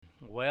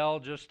Well,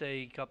 just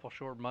a couple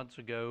short months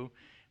ago,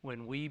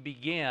 when we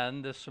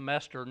began this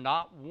semester,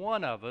 not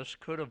one of us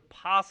could have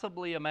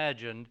possibly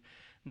imagined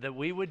that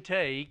we would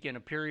take, in a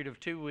period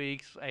of 2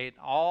 weeks, an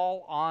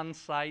all on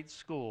site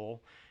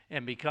school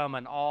and become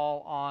an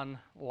all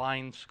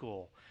online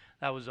school.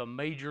 That was a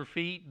major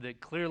feat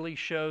that clearly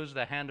shows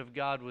the hand of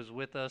God was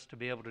with us to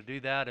be able to do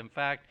that. In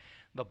fact,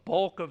 the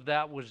bulk of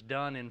that was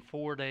done in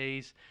 4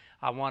 days.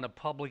 I want to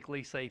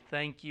publicly say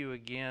thank you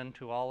again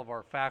to all of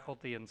our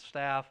faculty and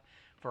staff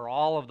for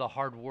all of the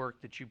hard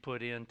work that you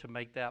put in to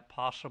make that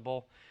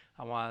possible.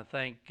 I want to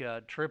thank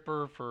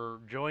Tripper for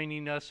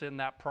joining us in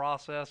that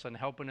process and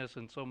helping us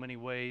in so many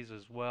ways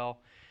as well.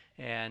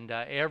 And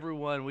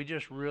everyone, we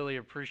just really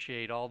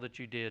appreciate all that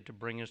you did to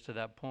bring us to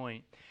that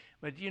point.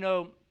 But you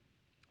know,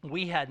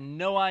 we had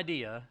no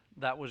idea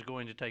that was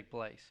going to take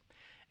place.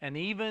 And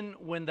even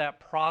when that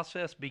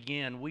process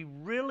began, we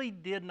really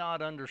did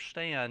not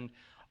understand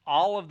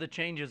all of the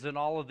changes and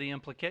all of the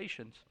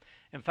implications.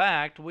 In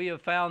fact, we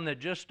have found that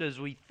just as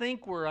we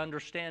think we're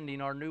understanding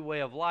our new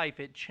way of life,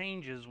 it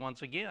changes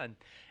once again.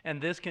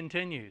 And this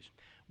continues.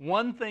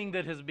 One thing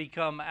that has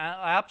become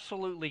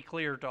absolutely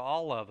clear to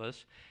all of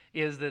us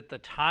is that the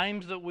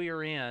times that we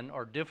are in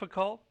are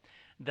difficult,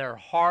 they're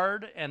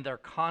hard, and they're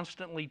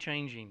constantly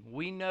changing.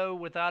 We know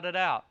without a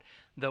doubt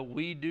that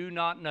we do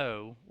not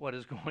know what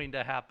is going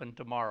to happen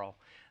tomorrow.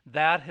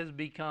 That has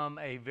become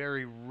a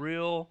very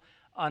real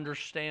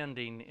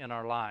understanding in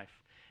our life.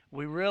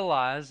 We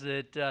realize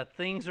that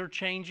things are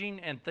changing,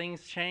 and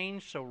things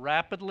change so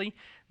rapidly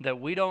that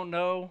we don't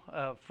know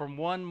from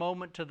one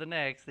moment to the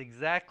next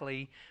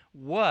exactly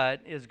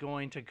what is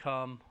going to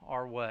come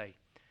our way.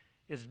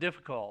 It's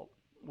difficult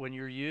when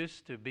you're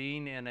used to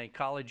being in a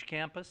college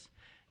campus,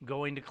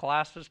 going to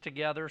classes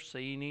together,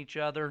 seeing each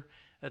other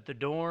at the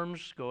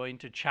dorms, going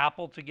to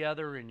chapel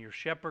together, in your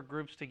shepherd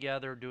groups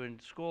together, doing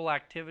school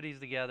activities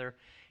together.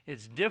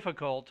 It's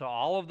difficult to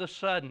all of a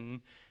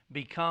sudden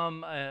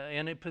become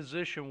in a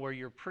position where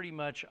you're pretty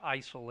much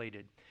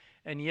isolated.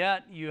 And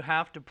yet you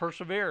have to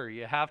persevere.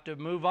 You have to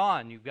move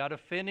on. You've got to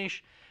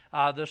finish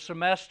the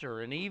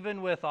semester. And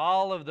even with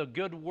all of the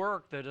good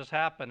work that has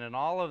happened and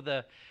all of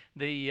the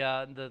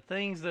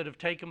things that have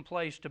taken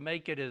place to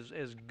make it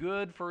as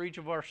good for each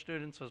of our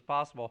students as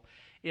possible,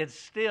 it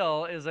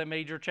still is a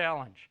major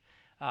challenge.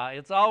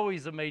 It's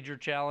always a major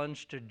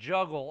challenge to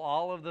juggle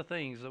all of the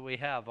things that we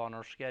have on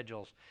our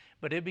schedules.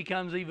 But it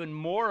becomes even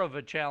more of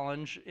a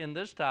challenge in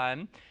this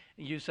time.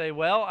 You say,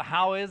 well,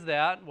 how is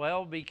that?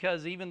 Well,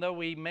 because even though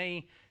we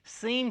may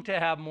seem to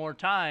have more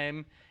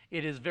time,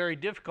 it is very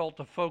difficult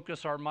to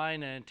focus our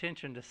mind and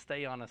attention to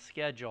stay on a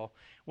schedule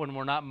when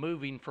we're not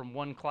moving from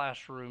one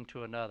classroom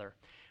to another.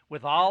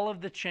 With all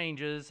of the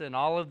changes and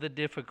all of the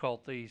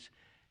difficulties,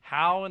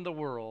 how in the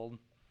world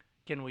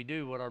can we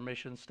do what our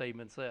mission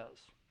statement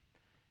says?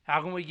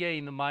 How can we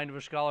gain the mind of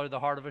a scholar, the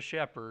heart of a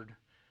shepherd,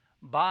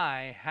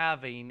 by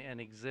having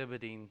and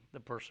exhibiting the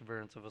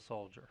perseverance of a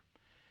soldier?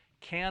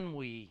 Can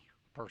we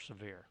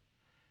persevere?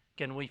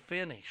 Can we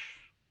finish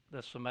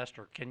this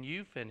semester? Can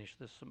you finish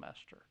this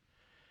semester?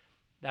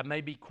 That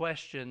may be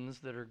questions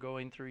that are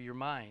going through your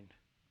mind.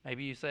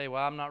 Maybe you say,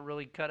 well, I'm not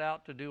really cut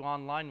out to do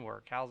online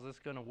work. How's this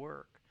going to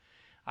work?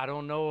 I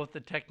don't know if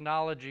the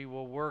technology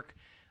will work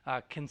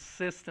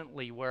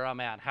consistently where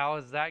I'm at. How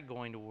is that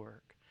going to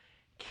work?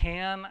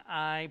 Can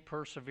I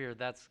persevere?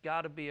 That's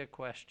got to be a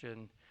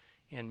question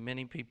in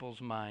many people's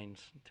minds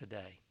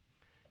today.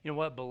 You know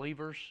what?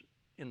 Believers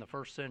in the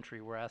first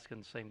century were asking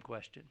the same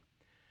question.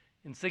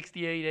 In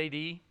 68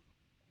 AD,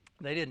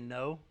 they didn't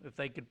know if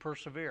they could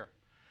persevere.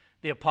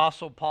 The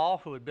Apostle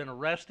Paul, who had been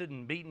arrested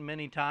and beaten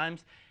many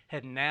times,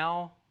 had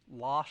now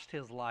lost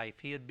his life.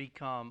 He had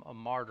become a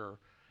martyr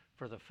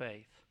for the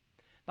faith.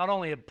 Not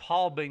only had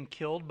Paul been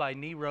killed by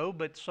Nero,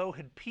 but so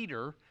had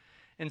Peter.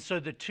 And so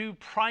the two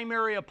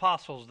primary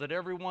apostles that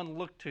everyone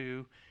looked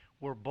to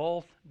were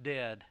both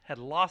dead, had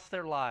lost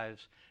their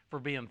lives for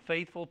being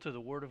faithful to the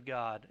Word of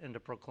God and to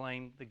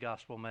proclaim the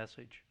gospel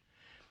message.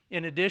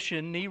 In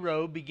addition,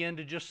 Nero began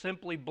to just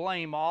simply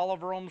blame all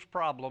of Rome's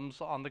problems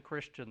on the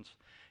Christians.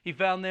 He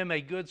found them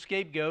a good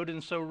scapegoat,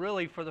 and so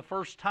really for the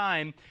first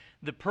time,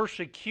 the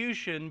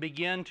persecution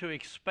began to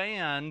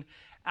expand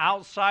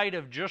outside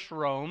of just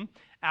Rome,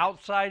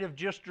 outside of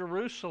just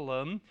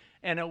Jerusalem,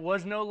 and it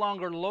was no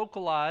longer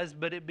localized,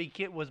 but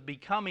it was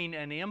becoming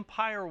an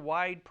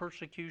empire-wide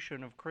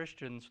persecution of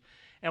Christians.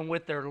 And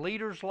with their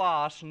leaders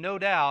lost, no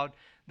doubt,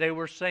 they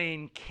were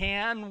saying,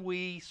 can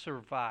we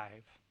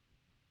survive?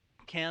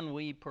 Can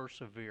we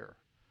persevere?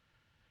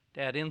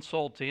 To add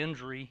insult to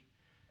injury,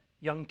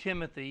 young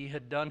Timothy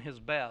had done his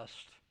best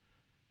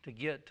to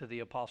get to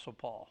the Apostle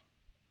Paul.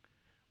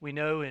 We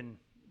know in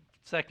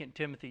 2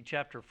 Timothy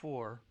chapter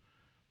 4,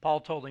 Paul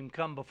told him,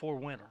 come before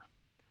winter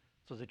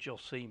so that you'll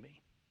see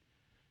me.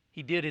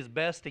 He did his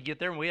best to get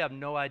there, and we have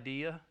no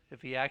idea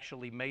if he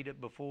actually made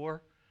it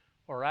before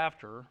or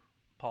after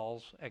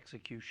Paul's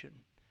execution.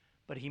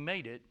 But he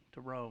made it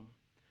to Rome.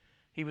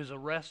 He was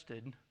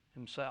arrested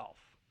himself.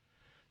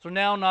 So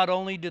now not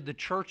only did the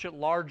church at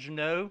large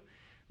know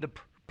the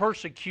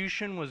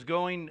persecution was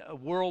going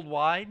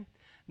worldwide,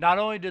 Not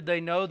only did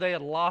they know they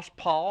had lost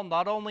Paul,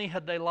 not only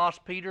had they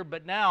lost Peter,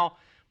 but now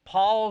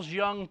Paul's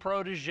young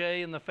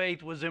protege in the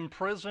faith was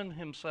imprisoned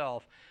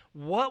himself.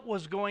 What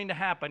was going to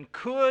happen?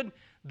 Could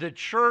the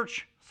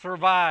church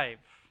survive?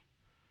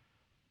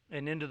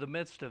 And into the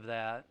midst of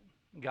that,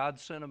 God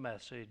sent a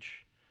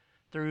message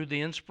through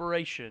the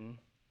inspiration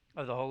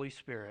of the Holy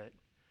Spirit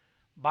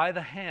by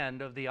the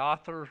hand of the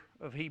author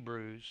of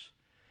Hebrews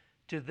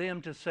to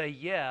them to say,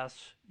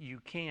 yes,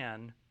 you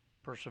can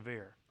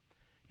persevere.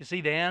 You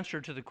see, the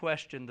answer to the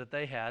question that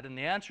they had, and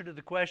the answer to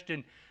the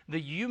question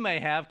that you may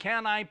have,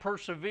 can I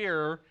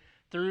persevere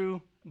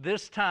through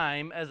this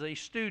time as a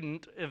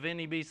student of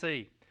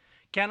NEBC?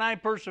 Can I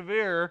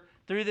persevere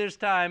through this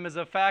time as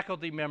a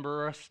faculty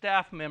member or a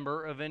staff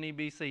member of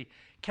NEBC?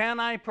 Can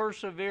I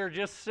persevere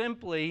just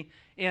simply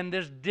in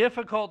this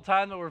difficult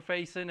time that we're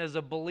facing as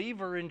a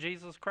believer in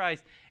Jesus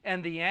Christ?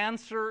 And the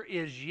answer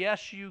is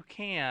yes, you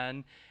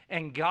can.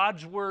 And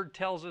God's Word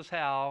tells us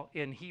how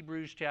in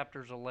Hebrews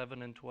chapters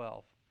 11 and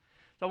 12.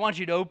 So I want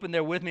you to open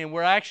there with me, and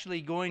we're actually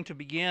going to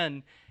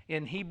begin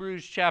in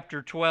Hebrews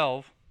chapter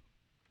 12.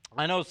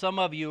 I know some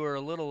of you are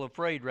a little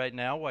afraid right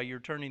now while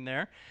you're turning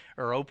there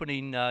or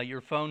opening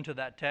your phone to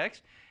that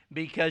text,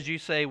 because you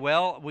say,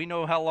 well, we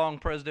know how long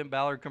President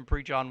Ballard can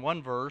preach on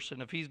one verse,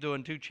 and if he's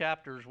doing 2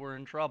 chapters, we're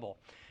in trouble.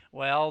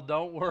 Well,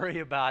 don't worry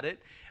about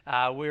it.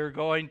 We're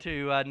going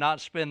to not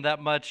spend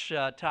that much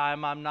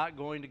time. I'm not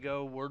going to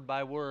go word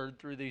by word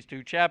through these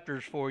 2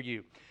 chapters for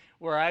you.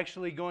 We're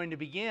actually going to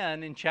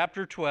begin in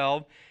chapter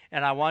 12,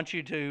 and I want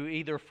you to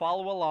either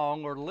follow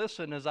along or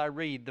listen as I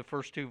read the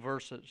first 2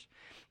 verses.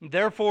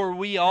 Therefore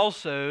we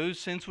also,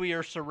 since we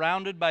are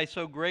surrounded by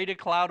so great a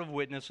cloud of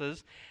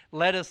witnesses,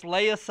 let us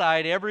lay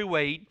aside every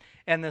weight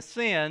and the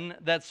sin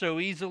that so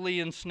easily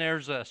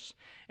ensnares us.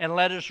 And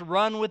let us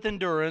run with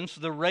endurance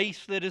the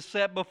race that is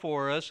set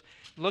before us,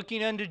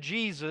 looking unto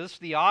Jesus,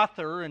 the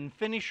author and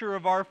finisher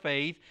of our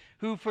faith,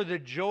 who for the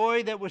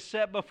joy that was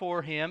set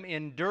before him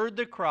endured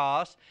the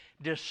cross,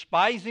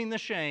 despising the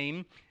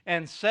shame,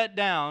 and sat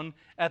down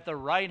at the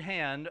right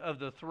hand of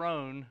the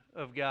throne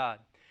of God.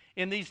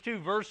 In these 2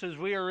 verses,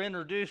 we are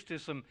introduced to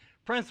some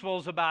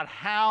principles about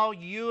how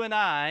you and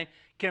I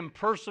can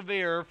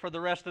persevere for the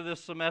rest of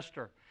this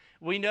semester.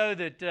 We know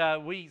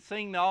that we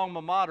sing the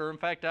alma mater. In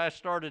fact, I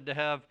started to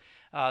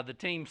have the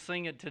team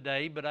sing it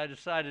today, but I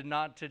decided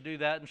not to do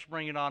that and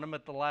spring it on them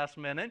at the last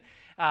minute.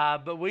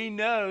 But we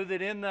know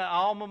that in the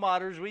alma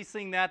maters, we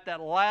sing that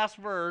last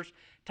verse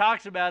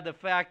talks about the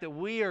fact that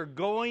we are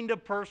going to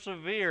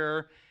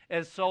persevere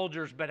as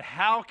soldiers. But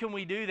how can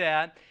we do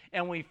that?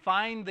 And we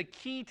find the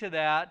key to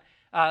that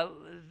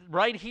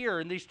right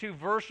here in these 2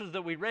 verses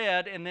that we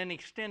read, and then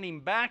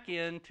extending back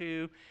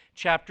into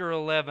chapter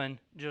 11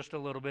 just a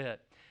little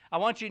bit. I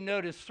want you to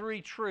notice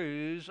 3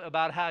 truths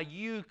about how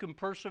you can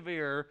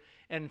persevere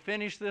and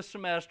finish this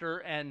semester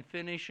and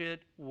finish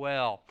it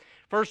well.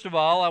 First of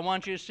all, I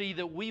want you to see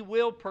that we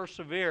will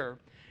persevere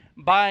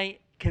by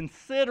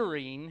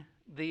considering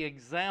the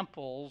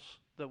examples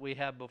that we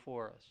have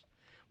before us.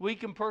 We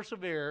can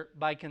persevere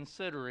by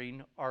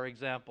considering our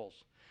examples.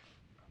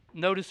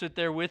 Notice it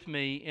there with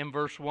me in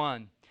verse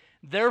 1.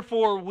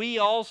 Therefore we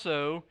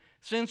also,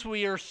 since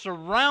we are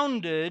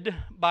surrounded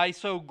by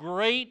so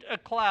great a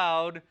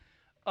cloud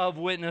of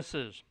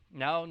witnesses.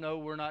 No,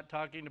 we're not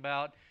talking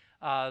about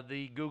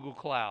the Google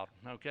cloud.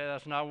 Okay,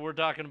 that's not what we're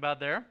talking about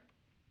there.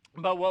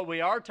 But what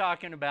we are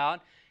talking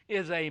about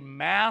is a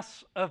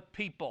mass of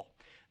people.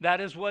 That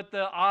is what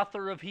the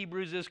author of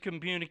Hebrews is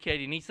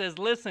communicating. He says,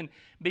 listen,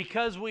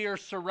 because we are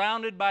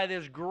surrounded by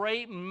this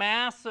great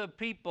mass of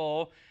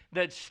people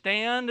that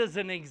stand as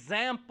an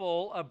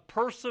example of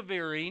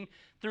persevering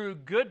through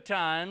good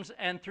times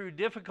and through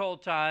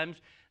difficult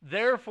times,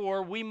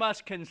 therefore we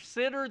must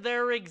consider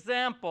their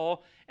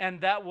example,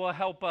 and that will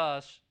help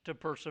us to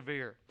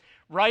persevere.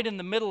 Right in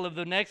the middle of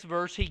the next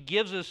verse, he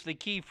gives us the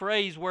key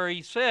phrase where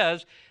he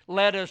says,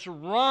 let us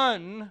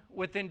run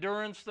with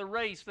endurance the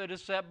race that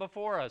is set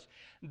before us.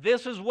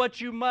 This is what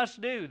you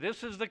must do.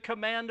 This is the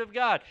command of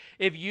God.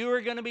 If you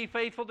are going to be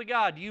faithful to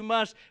God, you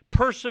must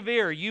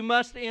persevere. You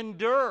must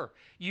endure.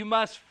 You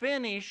must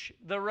finish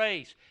the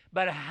race.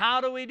 But how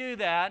do we do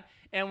that?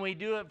 And we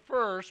do it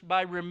first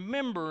by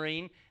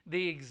remembering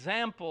the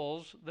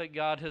examples that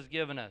God has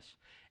given us.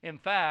 In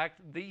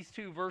fact, these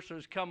 2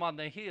 verses come on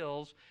the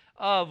heels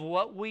of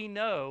what we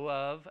know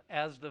of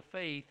as the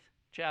faith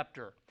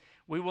chapter.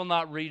 We will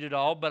not read it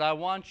all, but I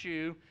want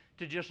you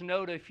to just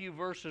note a few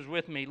verses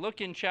with me. Look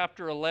in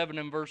chapter 11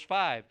 and verse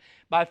 5.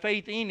 By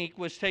faith Enoch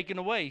was taken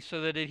away so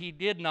that he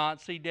did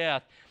not see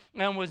death,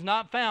 and was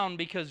not found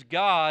because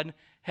God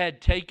had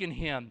taken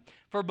him.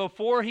 For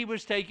before he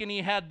was taken,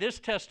 he had this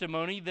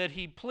testimony that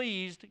he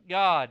pleased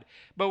God.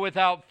 But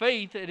without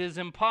faith it is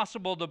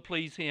impossible to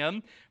please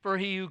him. For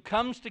he who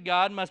comes to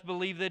God must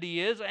believe that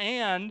he is,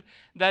 and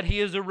that he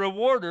is a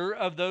rewarder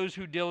of those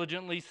who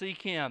diligently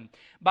seek him.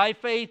 By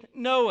faith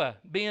Noah,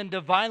 being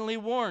divinely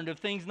warned of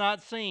things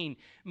not seen,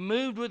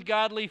 moved with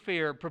godly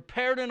fear,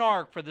 prepared an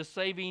ark for the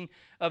saving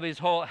of his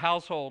whole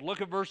household.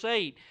 Look at verse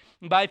 8.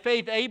 By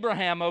faith,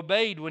 Abraham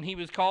obeyed when he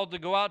was called to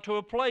go out to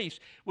a place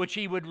which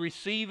he would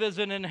receive as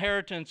an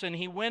inheritance, and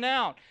he went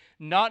out,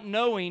 not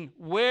knowing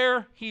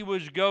where he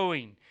was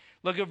going.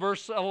 Look at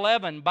verse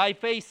 11. By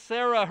faith,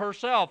 Sarah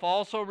herself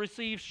also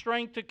received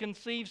strength to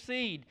conceive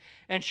seed,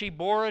 and she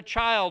bore a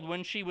child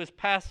when she was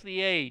past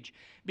the age,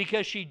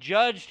 because she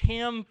judged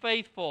him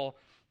faithful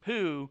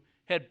who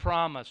had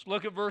promised.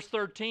 Look at verse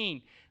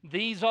 13.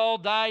 These all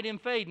died in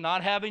faith,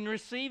 not having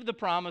received the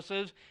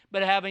promises,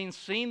 but having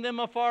seen them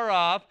afar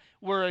off,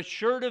 were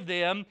assured of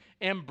them,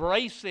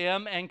 embraced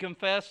them, and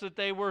confessed that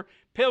they were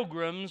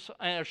pilgrims,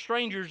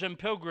 strangers and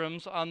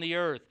pilgrims on the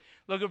earth.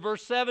 Look at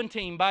verse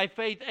 17. By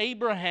faith,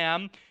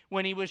 Abraham,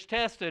 when he was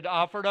tested,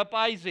 offered up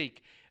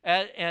Isaac.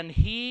 And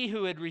he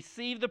who had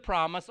received the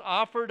promise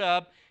offered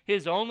up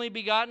his only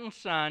begotten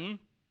son,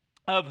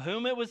 of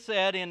whom it was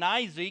said, in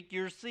Isaac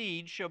your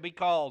seed shall be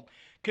called,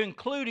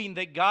 concluding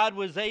that God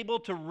was able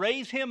to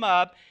raise him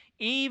up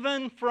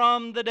even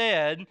from the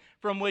dead,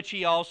 from which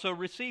he also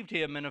received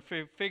him in a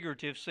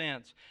figurative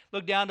sense.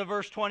 Look down to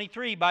verse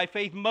 23. By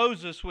faith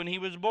Moses, when he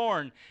was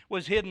born,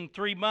 was hidden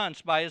 3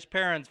 months by his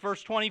parents.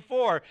 Verse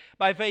 24.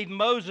 By faith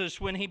Moses,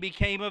 when he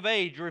became of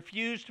age,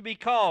 refused to be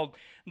called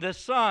the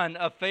son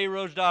of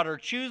Pharaoh's daughter,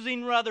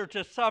 choosing rather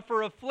to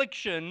suffer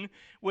affliction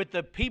with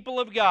the people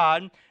of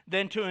God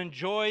than to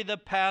enjoy the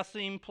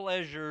passing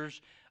pleasures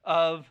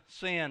of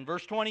sin.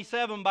 Verse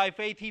 27, by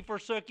faith he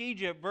forsook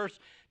Egypt. Verse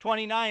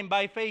 29,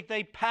 by faith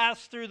they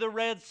passed through the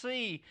Red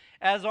Sea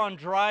as on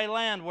dry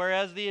land,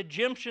 whereas the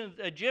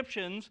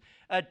Egyptians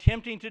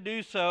attempting to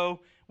do so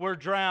were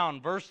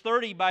drowned. Verse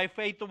 30, by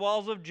faith the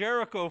walls of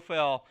Jericho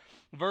fell.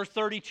 Verse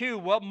 32,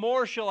 what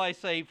more shall I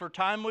say? For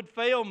time would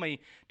fail me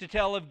to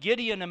tell of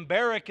Gideon and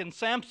Barak and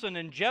Samson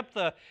and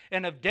Jephthah,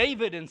 and of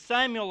David and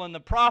Samuel and the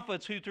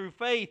prophets, who through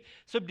faith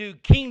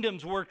subdued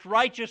kingdoms, worked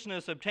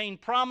righteousness,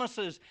 obtained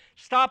promises,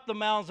 stopped the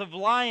mouths of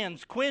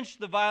lions, quenched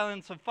the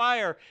violence of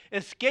fire,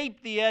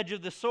 escaped the edge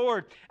of the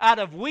sword, out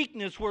of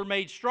weakness were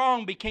made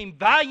strong, became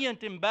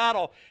valiant in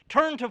battle,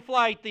 turned to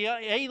flight the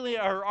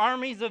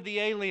armies of the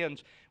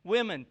aliens.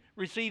 Women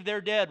received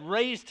their dead,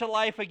 raised to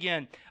life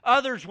again.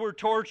 Others were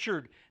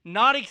tortured,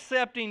 not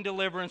accepting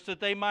deliverance that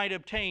they might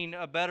obtain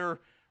a better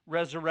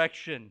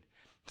resurrection.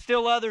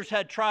 Still others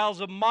had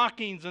trials of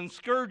mockings and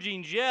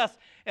scourgings, yes,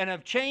 and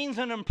of chains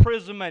and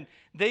imprisonment.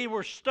 They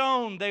were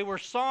stoned, they were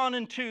sawn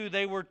in two,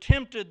 they were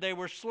tempted, they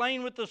were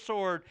slain with the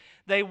sword.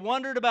 They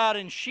wandered about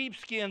in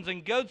sheepskins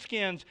and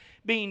goatskins,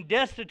 being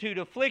destitute,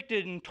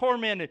 afflicted, and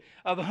tormented,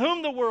 of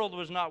whom the world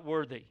was not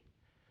worthy.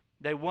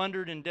 They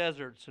wandered in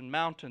deserts and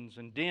mountains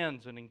and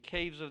dens and in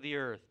caves of the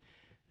earth.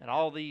 And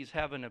all these,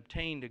 having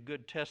obtained a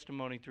good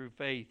testimony through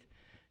faith,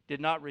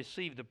 did not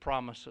receive the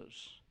promises,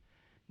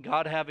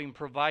 God having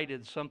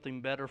provided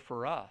something better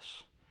for us,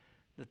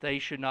 that they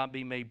should not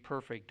be made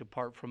perfect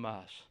apart from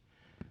us.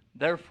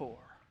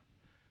 Therefore,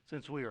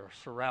 since we are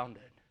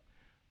surrounded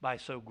by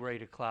so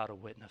great a cloud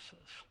of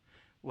witnesses,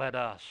 let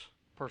us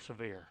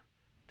persevere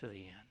to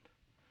the end.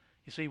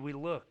 You see, we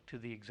look to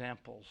the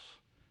examples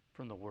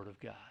from the Word of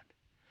God.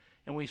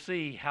 And we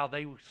see how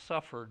they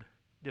suffered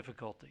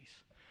difficulties,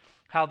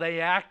 how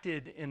they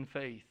acted in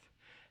faith,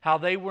 how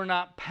they were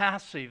not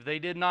passive, they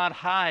did not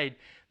hide.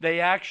 They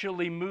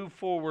actually moved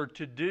forward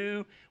to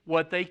do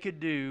what they could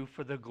do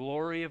for the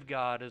glory of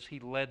God as He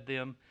led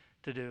them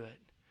to do it.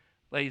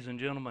 Ladies and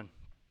gentlemen,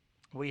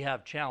 we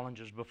have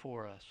challenges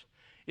before us.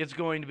 It's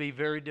going to be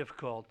very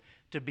difficult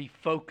to be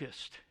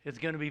focused. It's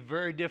going to be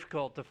very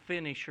difficult to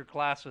finish your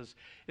classes.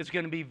 It's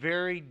going to be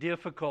very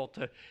difficult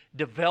to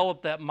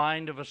develop that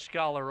mind of a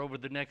scholar over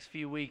the next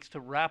few weeks, to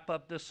wrap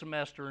up this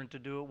semester and to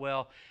do it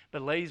well.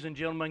 But ladies and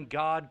gentlemen,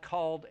 God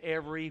called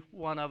every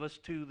one of us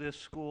to this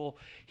school.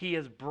 He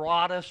has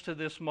brought us to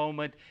this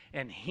moment,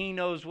 and He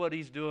knows what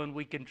He's doing.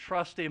 We can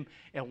trust Him,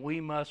 and we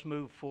must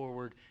move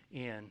forward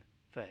in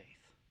faith.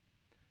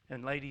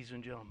 And ladies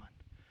and gentlemen,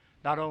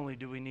 not only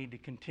do we need to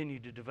continue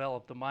to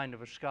develop the mind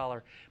of a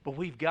scholar, but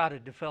we've got to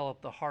develop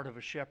the heart of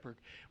a shepherd.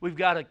 We've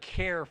got to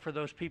care for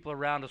those people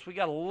around us. We've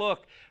got to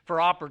look for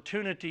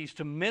opportunities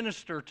to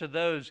minister to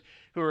those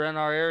who are in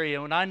our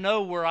area. And I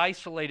know we're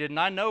isolated, and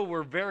I know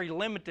we're very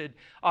limited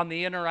on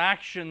the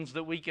interactions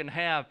that we can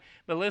have.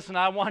 But listen,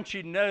 I want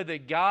you to know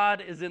that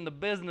God is in the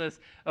business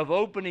of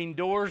opening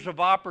doors of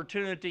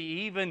opportunity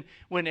even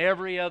when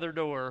every other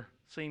door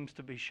seems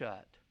to be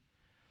shut.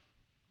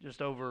 Just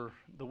over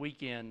the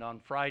weekend on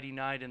Friday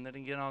night and then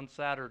again on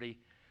Saturday,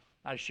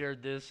 I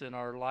shared this in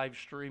our live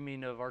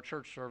streaming of our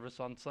church service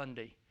on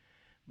Sunday.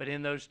 But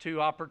in those 2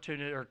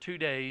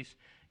 days,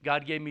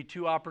 God gave me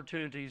 2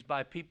 opportunities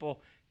by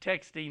people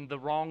texting the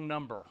wrong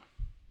number.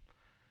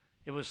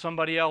 It was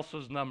somebody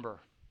else's number.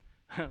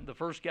 The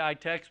first guy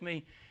texted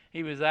me,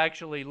 he was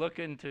actually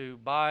looking to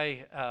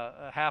buy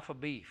half a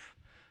beef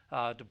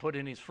to put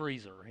in his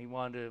freezer. He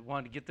wanted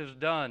to get this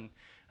done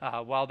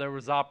while there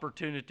was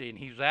opportunity, and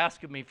he was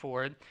asking me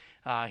for it.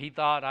 He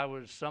thought I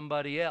was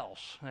somebody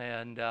else,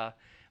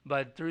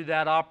 but through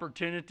that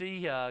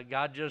opportunity,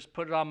 God just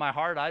put it on my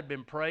heart. I'd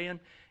been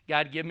praying.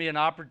 God give me an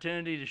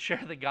opportunity to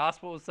share the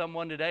gospel with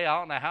someone today. I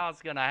don't know how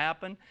it's going to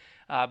happen,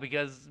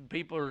 because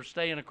people are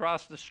staying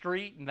across the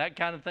street and that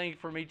kind of thing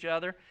from each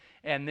other.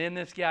 And then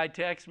this guy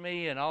texts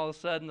me, and all of a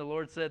sudden the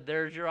Lord said,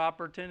 there's your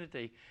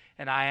opportunity.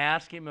 And I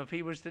asked him if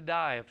he was to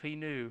die, if he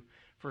knew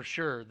for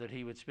sure that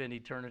he would spend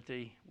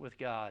eternity with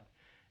God.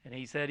 And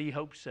he said he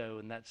hoped so,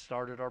 and that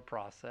started our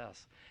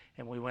process.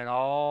 And we went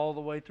all the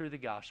way through the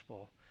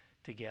gospel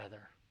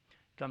together.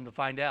 Come to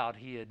find out,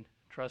 he had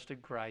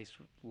trusted Christ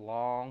a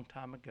long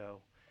time ago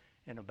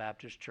in a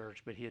Baptist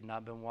church, but he had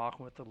not been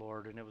walking with the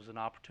Lord, and it was an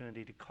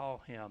opportunity to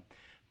call him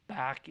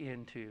back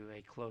into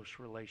a close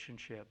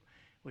relationship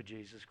with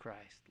Jesus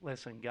Christ.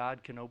 Listen,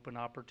 God can open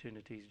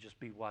opportunities, just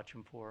be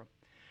watching for them.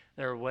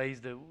 There are ways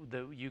that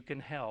you can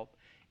help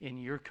in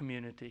your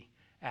community.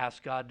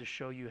 Ask God to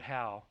show you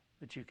how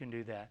that you can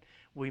do that.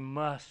 We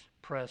must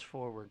press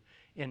forward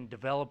in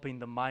developing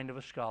the mind of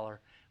a scholar,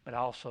 but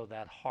also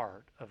that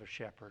heart of a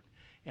shepherd.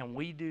 And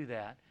we do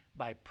that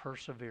by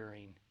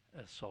persevering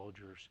as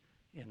soldiers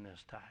in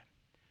this time.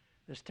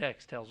 This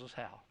text tells us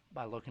how,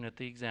 by looking at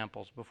the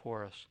examples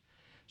before us.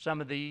 Some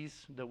of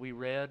these that we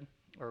read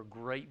are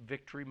great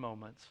victory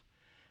moments.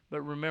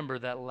 But remember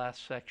that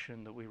last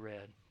section that we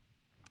read.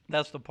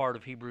 That's the part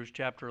of Hebrews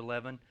chapter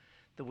 11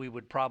 that we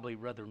would probably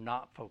rather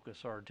not focus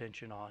our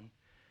attention on.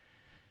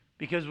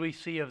 Because we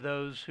see of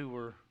those who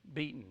were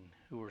beaten,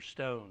 who were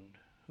stoned,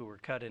 who were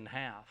cut in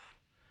half.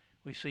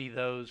 We see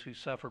those who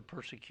suffered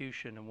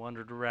persecution and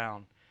wandered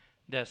around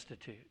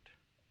destitute.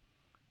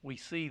 We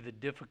see the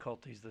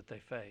difficulties that they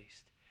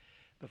faced.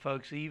 But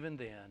folks, even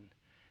then,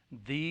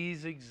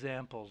 these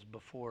examples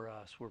before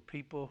us were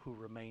people who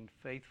remained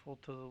faithful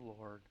to the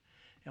Lord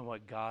and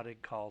what God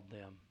had called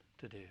them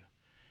to do.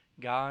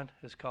 God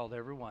has called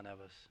every one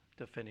of us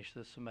to finish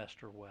this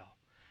semester well.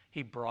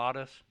 He brought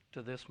us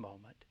to this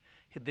moment.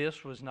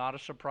 This was not a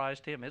surprise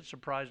to him. It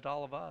surprised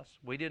all of us.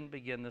 We didn't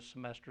begin this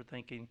semester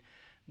thinking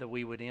that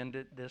we would end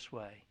it this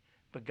way.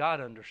 But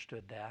God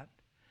understood that.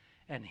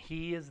 And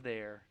he is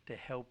there to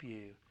help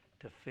you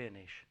to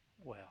finish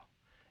well.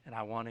 And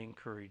I want to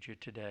encourage you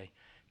today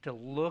to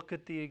look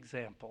at the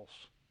examples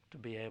to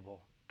be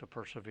able to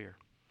persevere.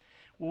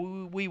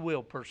 We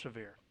will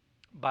persevere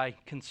by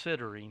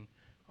considering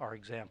our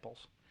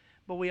examples.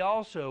 But we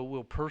also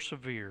will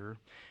persevere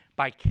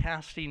by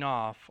casting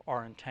off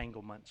our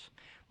entanglements.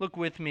 Look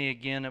with me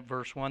again at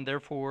verse 1.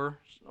 Therefore,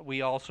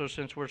 we also,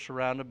 since we're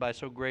surrounded by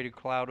so great a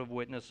cloud of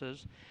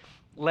witnesses,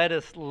 let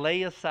us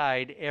lay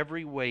aside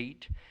every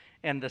weight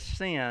and the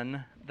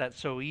sin that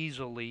so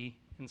easily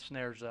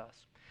ensnares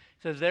us.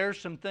 It says there's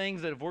some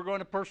things that if we're going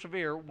to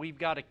persevere, we've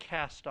got to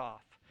cast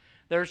off.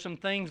 There's some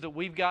things that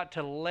we've got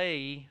to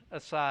lay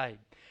aside.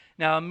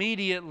 Now,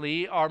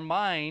 immediately, our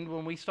mind,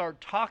 when we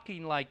start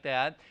talking like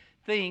that,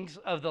 thinks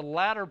of the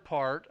latter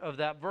part of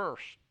that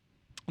verse,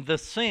 the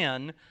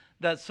sin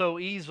that so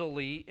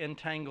easily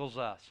entangles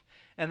us.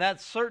 And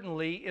that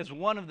certainly is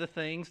one of the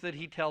things that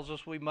he tells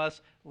us we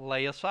must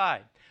lay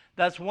aside.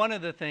 That's one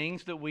of the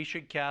things that we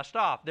should cast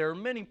off. There are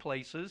many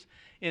places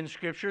in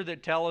Scripture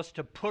that tell us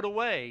to put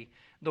away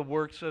the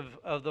works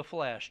of the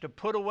flesh, to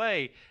put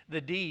away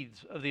the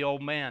deeds of the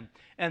old man.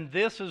 And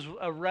this is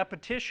a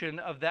repetition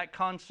of that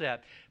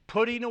concept,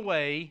 putting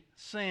away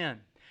sin.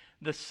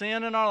 The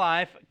sin in our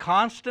life,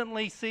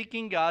 constantly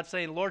seeking God,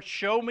 saying, Lord,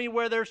 show me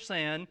where there's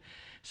sin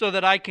so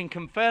that I can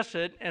confess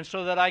it and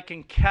so that I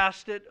can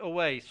cast it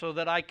away, so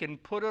that I can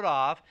put it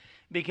off,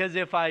 because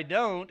if I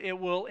don't, it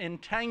will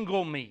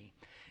entangle me.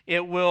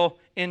 It will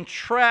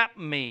entrap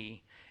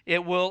me.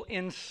 It will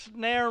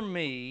ensnare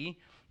me.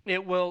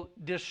 It will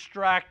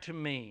distract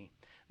me.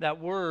 That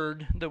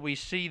word that we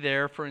see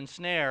there for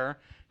ensnare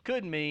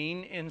could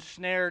mean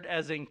ensnared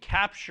as in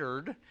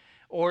captured,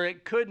 or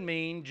it could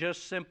mean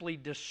just simply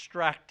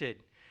distracted.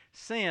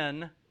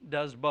 Sin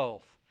does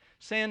both.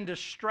 Sin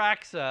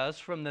distracts us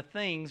from the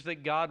things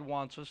that God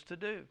wants us to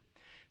do.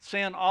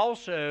 Sin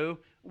also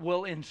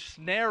will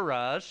ensnare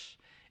us.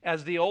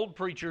 As the old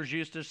preachers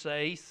used to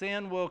say,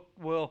 sin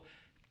will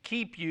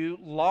keep you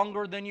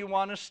longer than you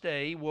want to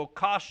stay, will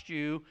cost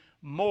you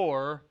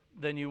more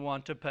than you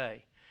want to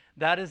pay.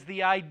 That is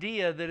the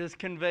idea that is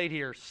conveyed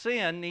here.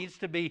 Sin needs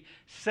to be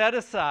set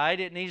aside.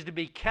 It needs to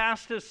be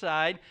cast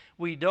aside.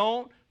 We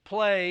don't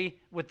play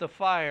with the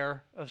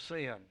fire of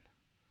sin.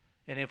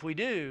 And if we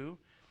do,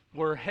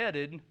 we're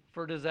headed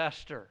for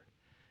disaster.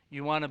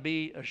 You want to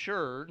be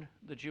assured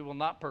that you will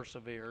not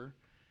persevere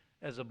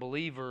as a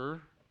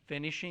believer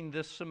finishing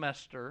this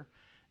semester,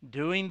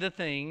 doing the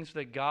things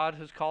that God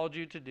has called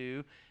you to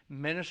do,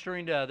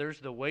 ministering to others.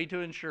 The way to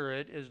ensure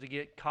it is to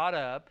get caught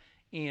up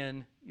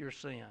in your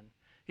sin.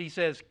 He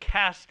says,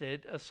 cast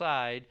it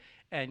aside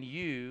and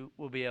you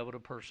will be able to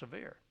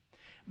persevere.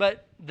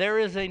 But there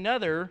is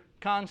another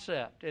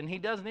concept, and he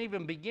doesn't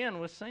even begin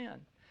with sin.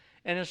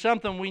 And it's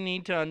something we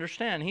need to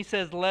understand. He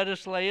says, let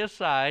us lay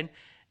aside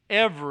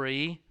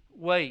every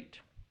weight.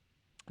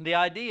 The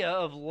idea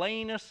of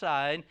laying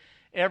aside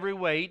every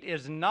weight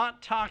is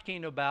not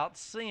talking about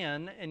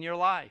sin in your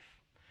life.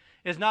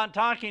 It's not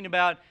talking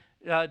about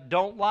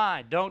don't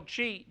lie, don't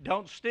cheat,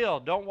 don't steal,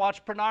 don't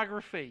watch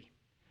pornography.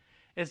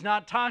 It's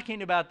not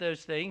talking about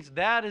those things.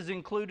 That is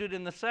included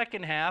in the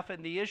second half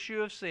and the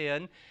issue of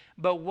sin.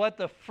 But what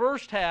the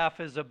first half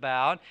is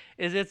about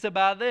is it's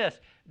about this.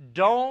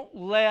 Don't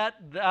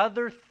let the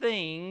other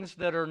things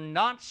that are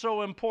not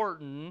so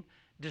important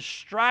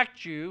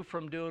distract you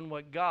from doing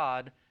what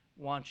God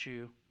wants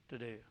you to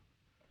do.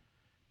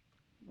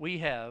 We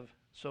have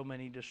so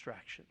many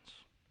distractions.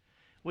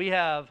 We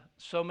have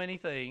so many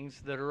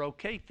things that are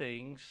okay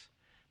things,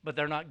 but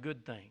they're not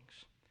good things.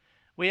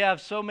 We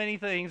have so many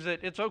things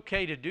that it's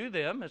okay to do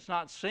them. It's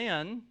not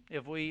sin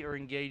if we are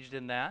engaged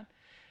in that.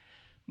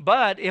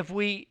 But if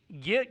we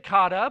get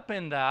caught up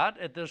in that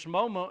at this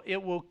moment,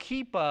 it will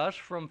keep us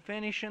from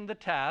finishing the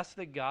task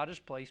that God has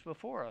placed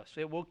before us.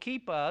 It will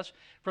keep us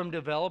from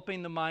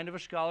developing the mind of a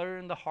scholar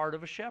and the heart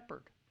of a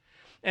shepherd.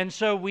 And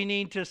so we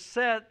need to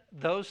set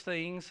those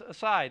things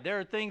aside. There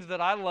are things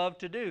that I love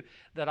to do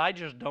that I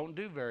just don't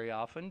do very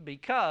often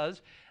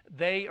because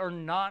they are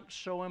not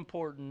so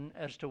important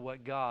as to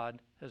what God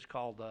has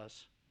called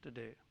us to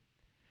do.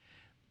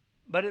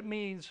 But it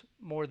means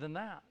more than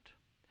that.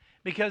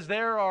 Because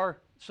there are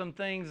some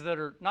things that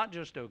are not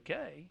just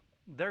okay,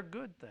 they're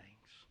good things.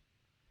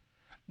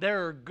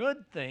 There are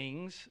good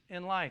things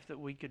in life that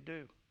we could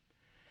do.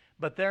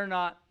 But they're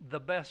not the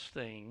best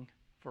thing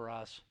for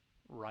us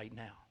right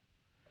now.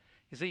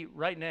 You see,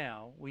 right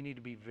now, we need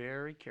to be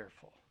very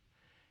careful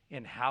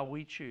in how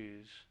we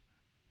choose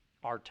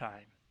our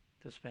time,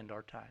 to spend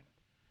our time.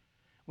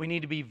 We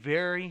need to be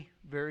very,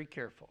 very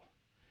careful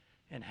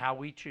in how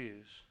we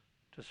choose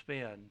to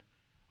spend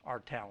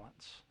our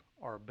talents,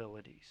 our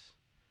abilities.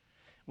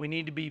 We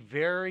need to be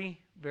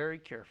very, very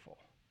careful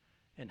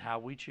in how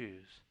we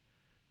choose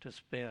to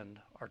spend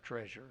our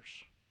treasures,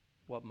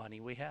 what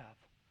money we have,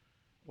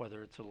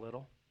 whether it's a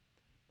little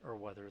or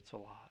whether it's a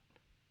lot.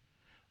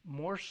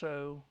 More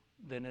so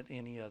than at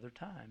any other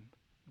time.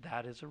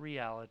 That is a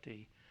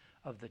reality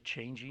of the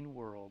changing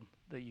world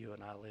that you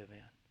and I live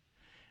in.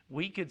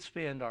 We could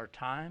spend our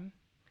time,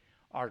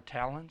 our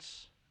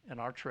talents, and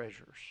our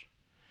treasures,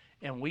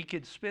 and we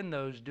could spend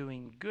those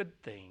doing good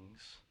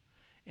things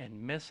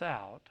and miss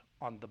out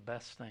on the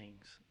best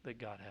things that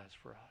God has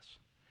for us.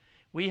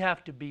 We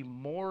have to be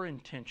more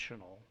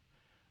intentional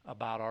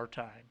about our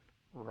time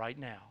right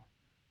now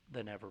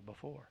than ever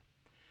before.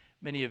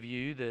 Many of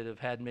you that have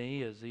had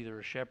me as either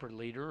a shepherd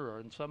leader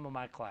or in some of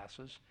my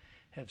classes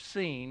have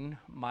seen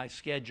my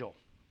schedule.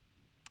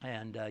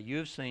 And you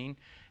have seen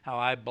how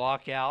I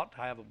block out.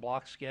 I have a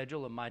block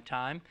schedule of my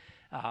time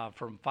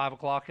from 5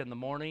 o'clock in the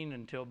morning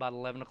until about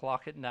 11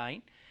 o'clock at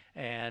night.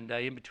 And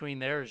in between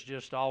there is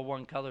just all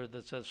one color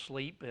that says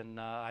sleep,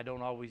 and I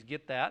don't always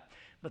get that.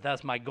 But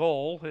that's my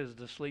goal, is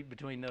to sleep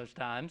between those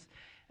times.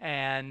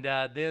 And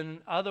then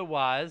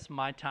otherwise,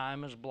 my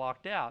time is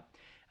blocked out.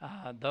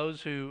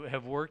 Those who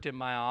have worked in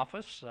my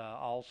office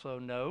also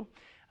know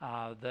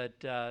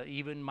that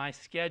even my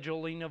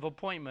scheduling of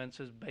appointments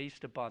is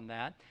based upon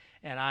that,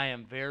 and I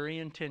am very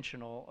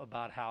intentional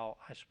about how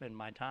I spend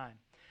my time.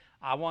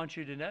 I want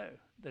you to know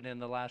that in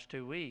the last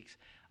 2 weeks,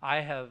 I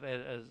have,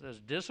 as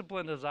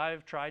disciplined as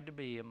I've tried to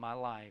be in my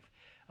life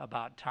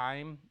about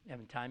time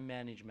and time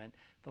management,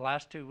 the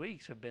last 2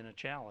 weeks have been a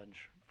challenge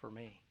for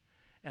me,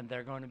 and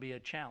they're going to be a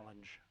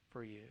challenge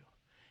for you.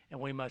 And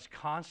we must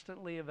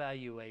constantly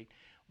evaluate,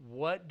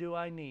 what do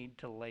I need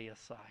to lay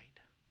aside?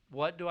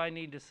 What do I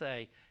need to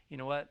say, you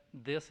know what,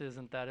 this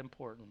isn't that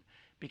important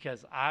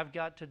because I've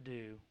got to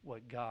do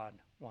what God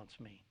wants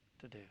me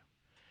to do.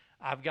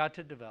 I've got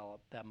to develop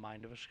that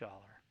mind of a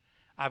scholar.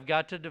 I've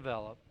got to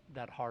develop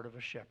that heart of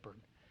a shepherd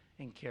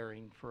in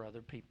caring for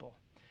other people.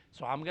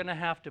 So I'm going to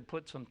have to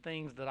put some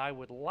things that I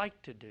would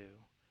like to do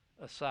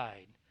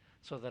aside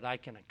so that I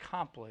can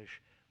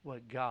accomplish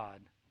what God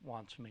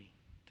wants me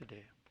to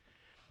do.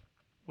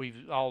 We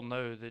all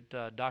know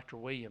that Dr.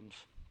 Williams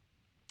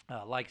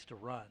likes to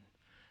run.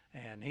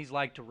 And he's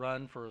liked to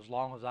run for as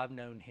long as I've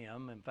known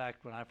him. In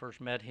fact, when I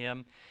first met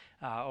him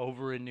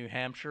over in New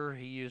Hampshire,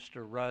 he used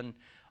to run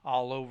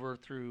all over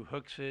through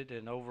Hooksett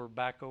and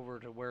back over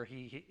to where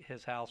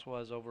his house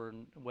was over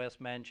in West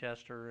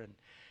Manchester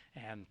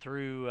and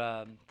through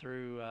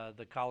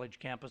the college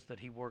campus that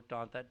he worked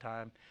on at that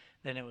time.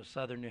 Then it was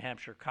Southern New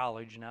Hampshire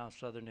College, now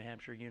Southern New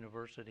Hampshire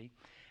University.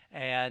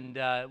 And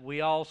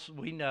we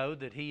know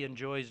that he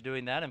enjoys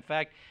doing that. In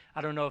fact,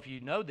 I don't know if you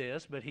know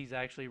this, but he's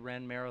actually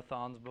ran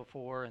marathons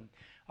before and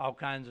all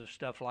kinds of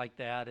stuff like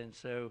that. And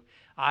so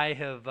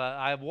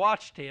I've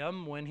watched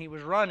him when he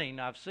was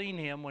running. I've seen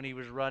him when he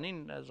was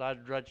running as I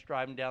was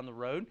driving down the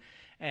road,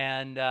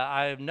 and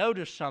I have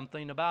noticed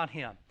something about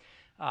him.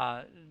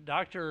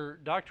 Dr.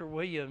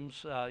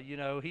 Williams,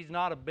 he's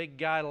not a big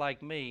guy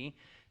like me.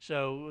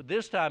 So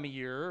this time of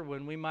year,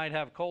 when we might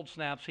have cold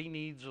snaps, he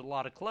needs a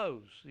lot of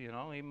clothes.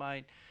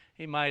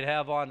 He might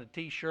have on a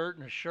T-shirt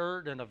and a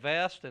shirt and a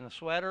vest and a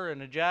sweater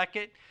and a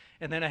jacket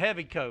and then a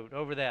heavy coat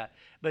over that.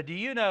 But do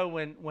you know,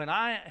 when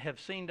I have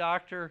seen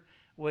Dr.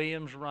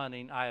 Williams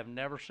running, I have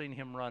never seen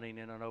him running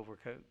in an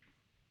overcoat.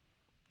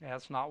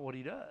 That's not what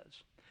he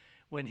does.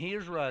 When he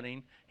is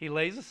running, he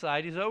lays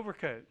aside his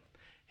overcoat.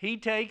 He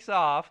takes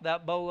off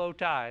that bolo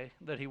tie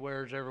that he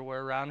wears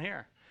everywhere around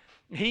here.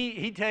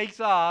 He takes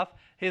off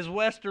his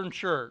Western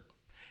shirt.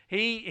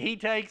 He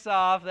takes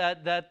off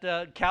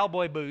that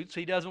cowboy boots.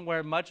 He doesn't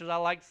wear, much as I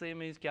like to see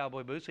him in his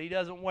cowboy boots, he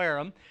doesn't wear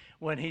them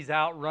when he's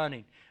out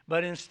running.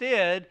 But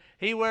instead,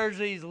 he wears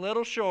these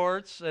little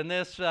shorts and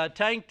this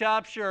tank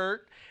top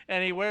shirt,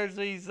 and he wears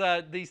these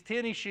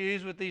tennis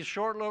shoes with these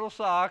short little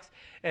socks,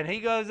 and he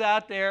goes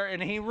out there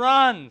and he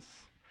runs.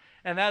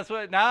 And that's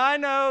what, now I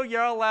know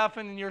you're all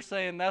laughing and you're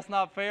saying that's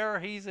not fair.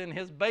 He's in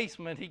his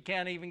basement. He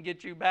can't even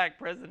get you back,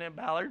 President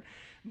Ballard.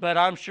 But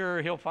I'm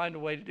sure he'll find a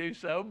way to do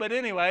so. But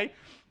anyway,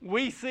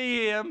 we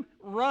see him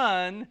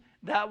run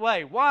that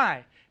way.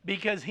 Why?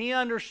 Because he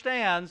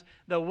understands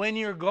that when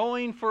you're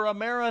going for a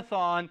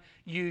marathon,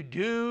 you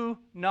do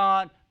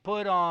not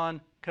put on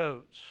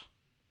coats.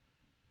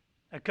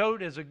 A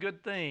coat is a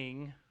good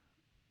thing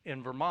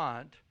in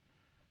Vermont,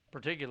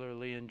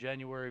 particularly in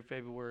January,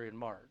 February, and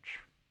March.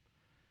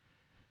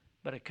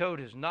 But a coat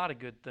is not a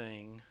good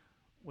thing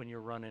when you're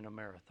running a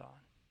marathon.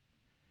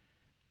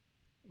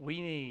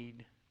 We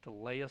need to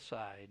lay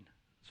aside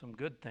some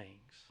good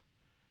things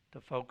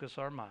to focus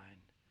our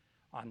mind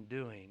on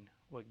doing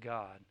what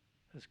God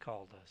has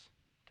called us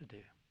to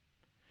do.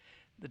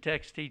 The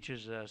text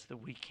teaches us that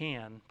we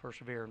can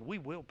persevere, and we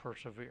will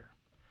persevere.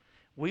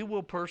 We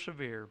will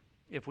persevere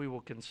if we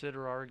will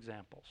consider our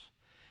examples.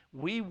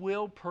 We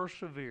will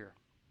persevere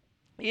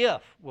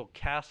if we'll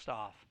cast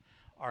off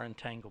our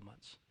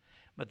entanglements.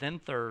 But then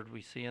third,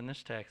 we see in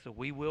this text that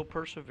we will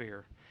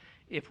persevere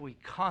if we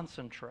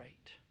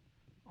concentrate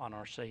on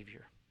our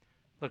Savior.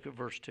 Look at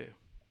verse 2.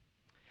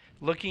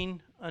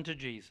 Looking unto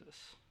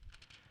Jesus,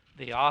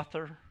 the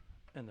author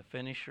and the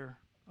finisher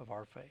of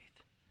our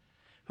faith,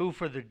 who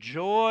for the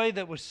joy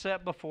that was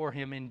set before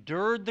him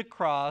endured the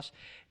cross,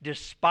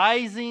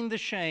 despising the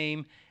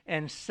shame,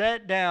 and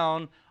sat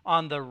down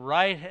at the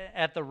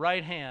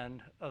right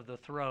hand of the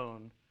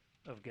throne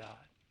of God.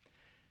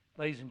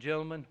 Ladies and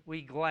gentlemen,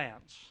 we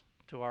glance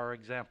to our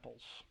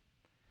examples,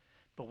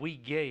 but we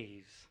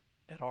gaze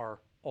at our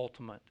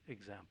ultimate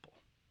example.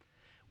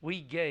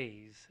 We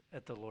gaze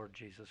at the Lord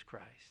Jesus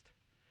Christ.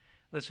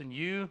 Listen,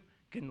 you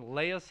can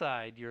lay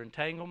aside your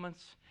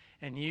entanglements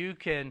and you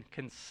can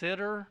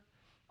consider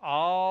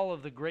all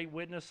of the great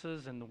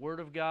witnesses in the Word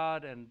of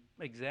God and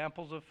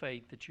examples of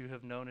faith that you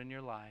have known in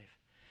your life.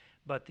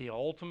 But the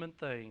ultimate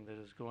thing that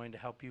is going to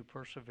help you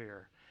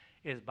persevere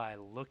is by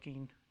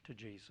looking to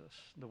Jesus.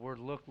 The word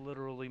look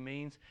literally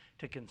means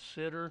to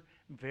consider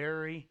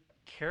very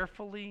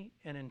carefully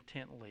and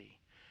intently.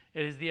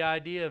 It is the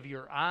idea of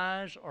your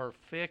eyes are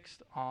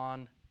fixed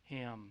on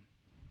Him.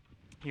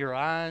 Your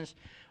eyes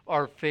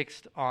are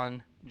fixed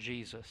on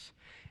Jesus.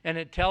 And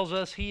it tells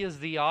us He is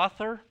the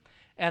author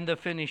and the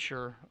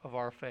finisher of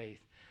our faith.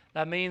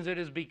 That means it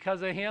is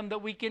because of Him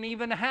that we can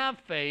even have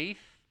faith.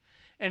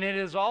 And it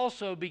is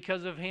also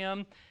because of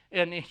Him,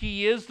 and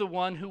He is the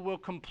one who will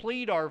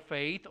complete our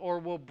faith or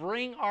will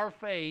bring our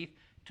faith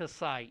to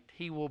sight.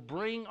 He will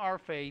bring our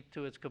faith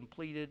to its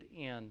completed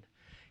end.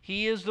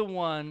 He is the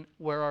one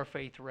where our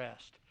faith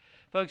rests.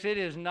 Folks, it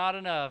is not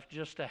enough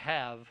just to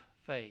have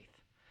faith.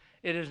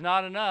 It is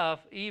not enough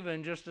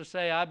even just to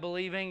say, I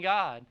believe in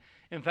God.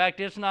 In fact,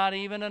 it's not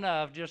even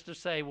enough just to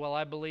say, well,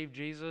 I believe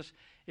Jesus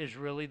is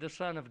really the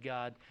Son of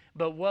God.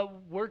 But what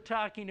we're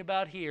talking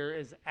about here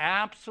is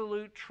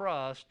absolute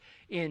trust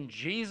in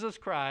Jesus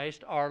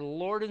Christ, our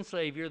Lord and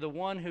Savior, the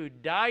one who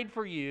died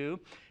for you,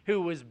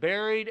 who was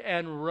buried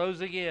and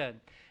rose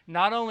again.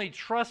 Not only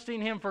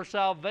trusting Him for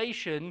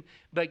salvation,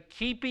 but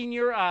keeping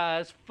your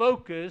eyes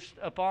focused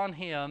upon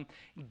Him,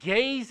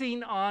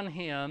 gazing on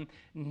Him,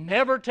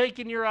 never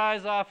taking your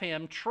eyes off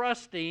Him,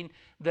 trusting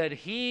that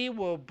He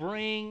will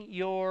bring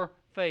your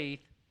faith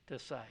to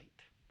sight.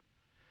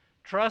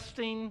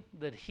 Trusting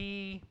that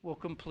He will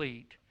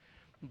complete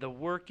the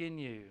work in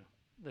you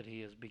that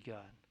He has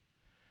begun.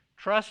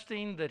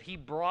 Trusting that He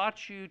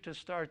brought you to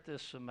start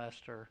this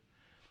semester,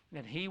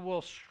 and He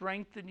will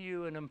strengthen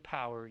you and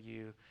empower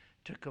you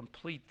to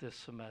complete this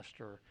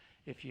semester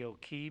if you'll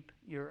keep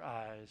your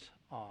eyes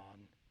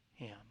on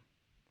Him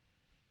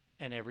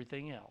and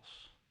everything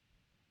else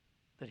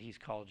that He's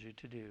called you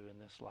to do in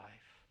this life,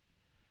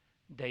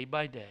 day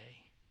by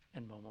day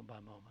and moment by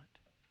moment.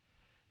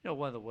 You know,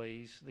 one of the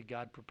ways that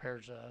God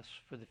prepares us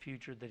for the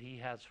future that He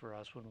has for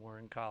us when we're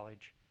in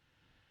college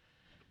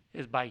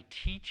is by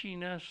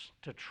teaching us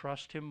to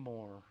trust Him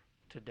more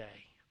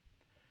today.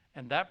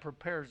 And that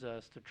prepares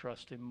us to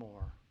trust Him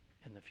more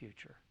in the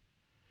future.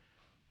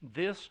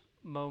 This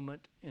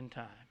moment in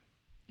time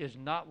is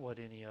not what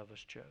any of us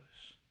chose.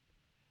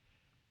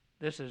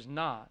 This is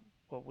not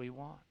what we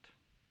want.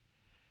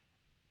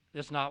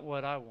 This is not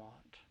what I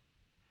want.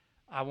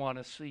 I want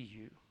to see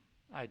you.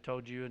 I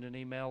told you in an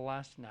email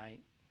last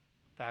night,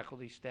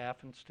 faculty,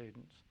 staff, and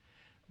students,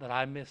 that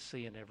I miss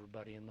seeing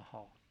everybody in the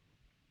hall.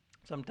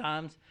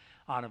 Sometimes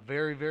on a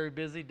very, very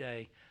busy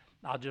day,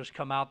 I'll just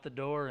come out the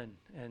door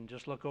and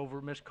just look over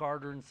at Miss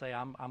Carter and say,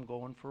 I'm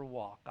going for a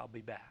walk. I'll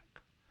be back.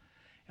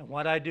 And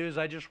what I do is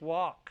I just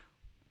walk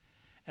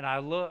and I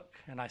look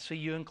and I see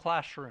you in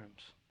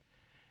classrooms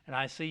and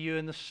I see you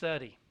in the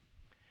study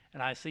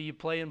and I see you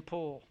playing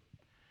pool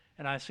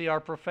and I see our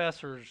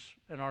professors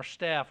and our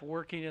staff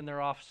working in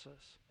their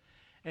offices.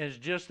 And it's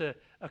just a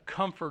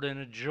comfort and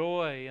a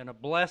joy and a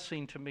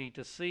blessing to me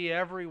to see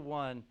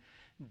everyone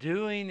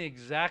doing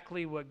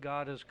exactly what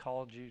God has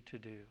called you to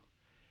do.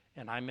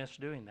 And I miss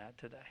doing that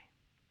today.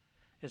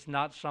 It's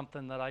not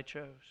something that I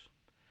chose.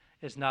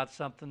 It's not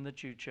something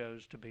that you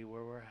chose to be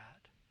where we're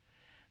at.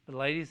 But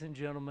ladies and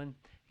gentlemen,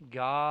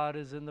 God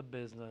is in the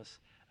business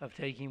of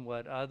taking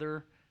what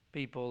other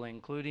people,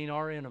 including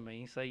our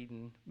enemy,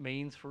 Satan,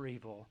 means for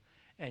evil,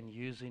 and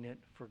using it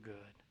for good,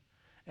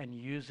 and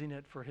using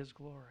it for his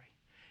glory.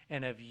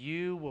 And if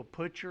you will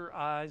put your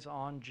eyes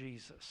on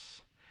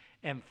Jesus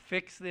and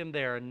fix them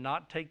there and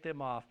not take them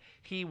off,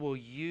 he will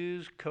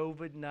use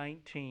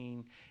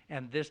COVID-19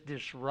 and this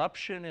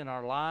disruption in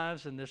our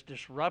lives and this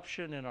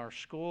disruption in our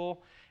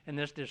school and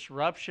this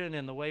disruption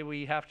in the way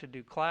we have to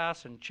do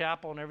class and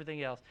chapel and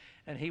everything else.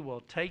 And he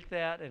will take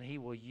that and he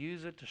will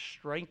use it to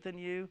strengthen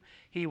you.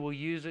 He will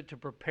use it to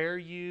prepare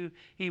you.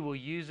 He will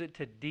use it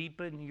to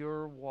deepen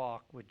your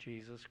walk with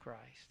Jesus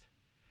Christ.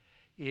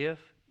 If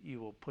you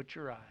will put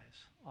your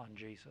eyes on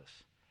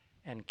Jesus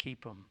and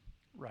keep them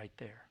right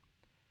there.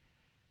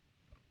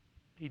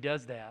 He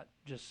does that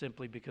just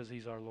simply because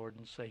he's our Lord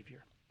and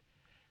Savior.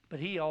 But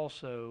he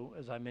also,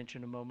 as I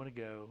mentioned a moment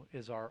ago,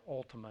 is our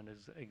ultimate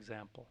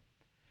example.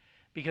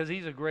 Because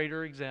he's a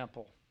greater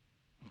example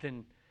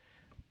than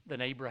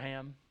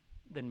Abraham,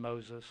 than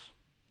Moses,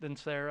 than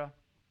Sarah,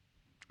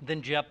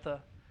 than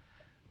Jephthah,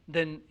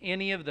 than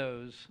any of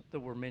those that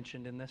were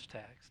mentioned in this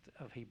text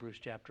of Hebrews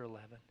chapter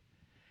 11.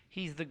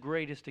 He's the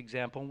greatest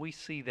example, and we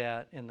see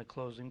that in the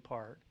closing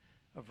part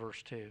of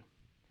verse 2.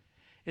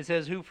 It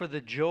says, who for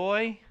the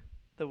joy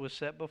that was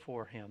set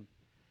before him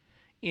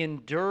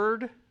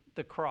endured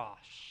the cross.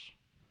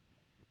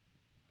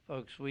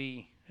 Folks,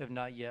 we have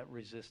not yet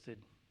resisted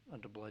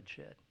unto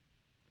bloodshed.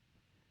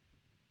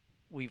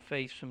 We've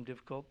faced some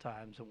difficult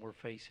times, and we're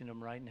facing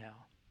them right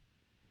now.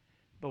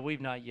 But we've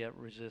not yet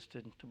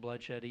resisted to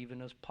bloodshed,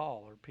 even as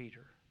Paul or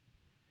Peter.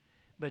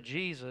 But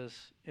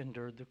Jesus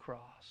endured the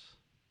cross.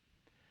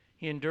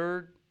 He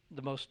endured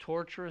the most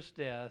torturous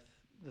death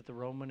that the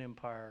Roman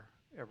Empire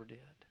ever did.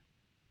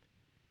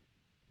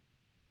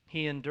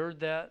 He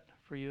endured that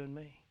for you and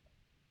me.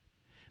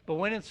 But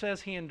when it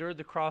says he endured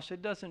the cross,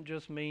 it doesn't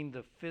just mean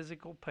the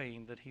physical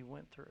pain that he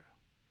went through.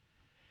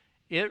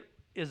 It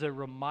is a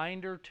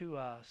reminder to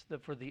us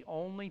that for the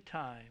only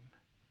time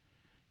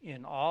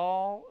in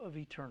all of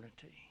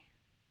eternity,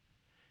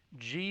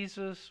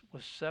 Jesus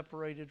was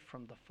separated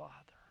from the Father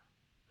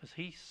as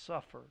he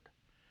suffered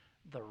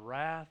the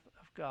wrath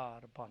of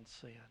God upon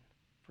sin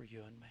for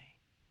you and me.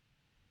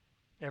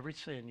 Every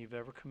sin you've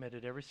ever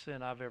committed, every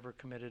sin I've ever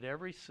committed,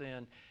 every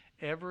sin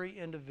every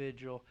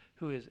individual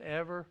who has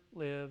ever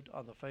lived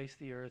on the face of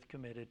the earth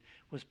committed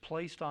was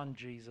placed on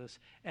Jesus,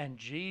 and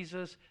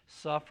Jesus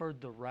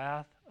suffered the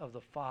wrath of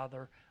the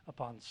Father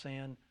upon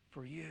sin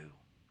for you.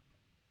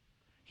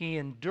 He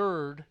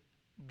endured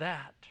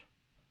that.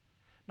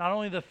 Not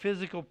only the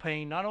physical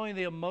pain, not only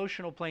the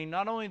emotional pain,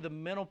 not only the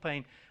mental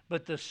pain,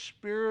 but the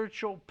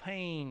spiritual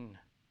pain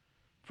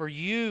for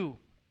you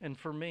and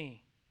for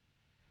me.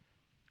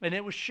 And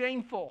it was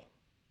shameful.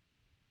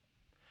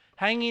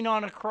 Hanging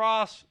on a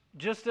cross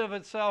just of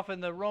itself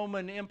in the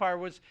Roman Empire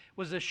was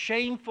a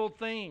shameful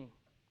thing.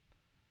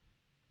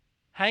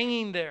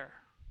 Hanging there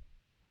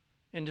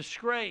in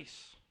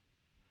disgrace.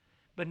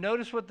 But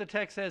notice what the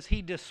text says.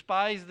 He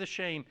despised the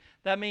shame.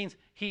 That means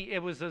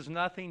it was as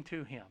nothing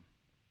to him.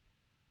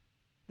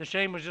 The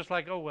shame was just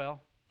like, oh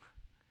well.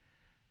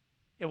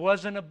 It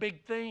wasn't a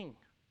big thing.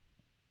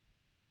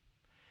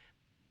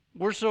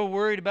 We're so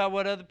worried about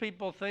what other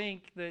people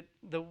think that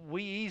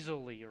we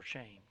easily are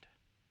shamed.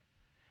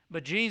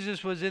 But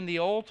Jesus was in the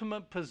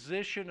ultimate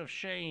position of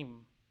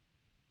shame.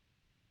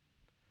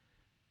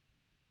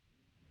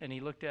 And he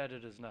looked at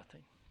it as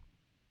nothing.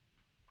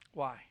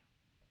 Why?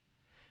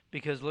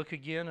 Because look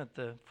again at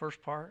the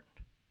first part.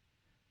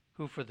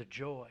 Who for the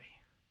joy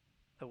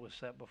that was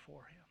set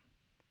before him.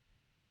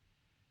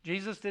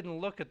 Jesus didn't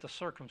look at the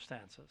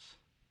circumstances.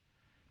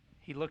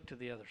 He looked to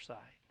the other side.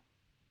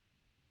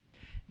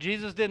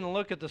 Jesus didn't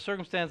look at the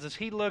circumstances.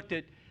 He looked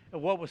at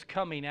what was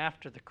coming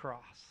after the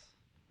cross.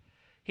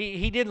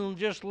 He didn't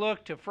just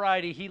look to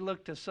Friday. He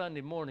looked to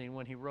Sunday morning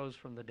when he rose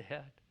from the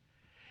dead.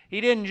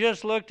 He didn't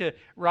just look to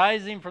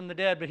rising from the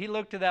dead, but he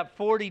looked to that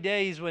 40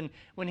 days when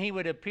he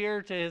would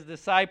appear to his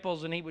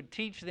disciples and he would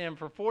teach them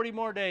for 40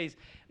 more days,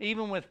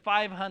 even with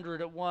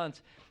 500 at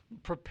once,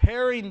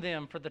 preparing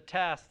them for the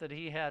task that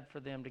he had for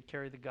them to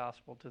carry the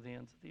gospel to the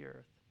ends of the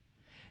earth.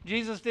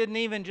 Jesus didn't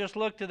even just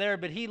look to there,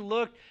 but he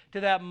looked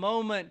to that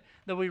moment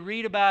that we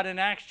read about in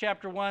Acts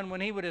chapter 1 when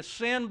he would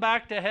ascend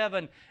back to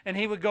heaven and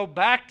he would go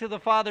back to the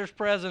Father's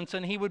presence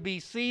and he would be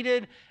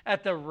seated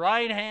at the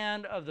right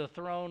hand of the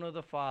throne of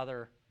the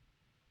Father.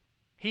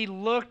 He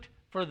looked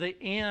for the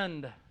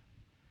end.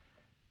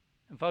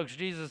 And folks,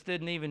 Jesus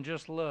didn't even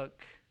just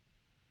look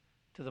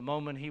to the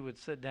moment he would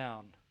sit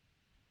down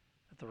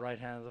at the right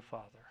hand of the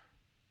Father.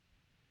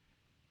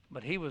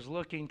 But he was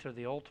looking to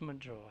the ultimate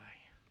joy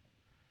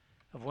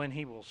of when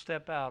he will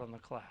step out on the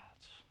clouds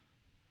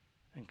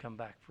and come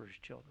back for his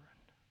children.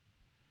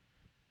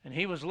 And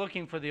he was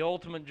looking for the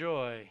ultimate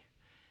joy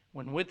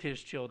when with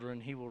his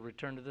children he will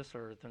return to this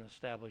earth and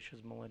establish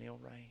his millennial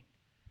reign.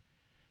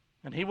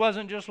 And he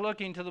wasn't just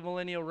looking to the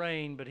millennial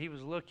reign, but he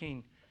was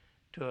looking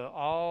to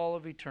all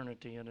of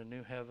eternity in a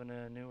new heaven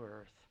and a new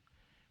earth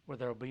where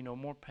there will be no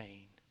more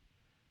pain,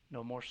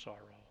 no more sorrow,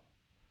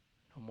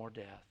 no more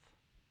death,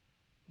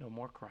 no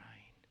more crying.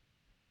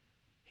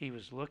 He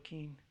was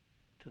looking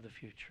to the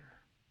future.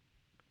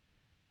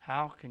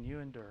 How can you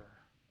endure?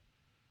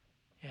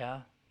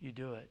 Yeah, you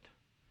do it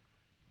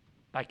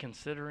by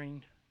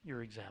considering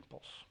your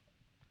examples.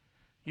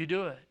 You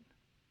do it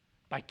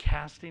by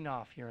casting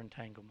off your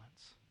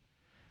entanglements.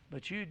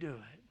 But you do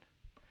it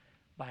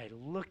by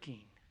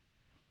looking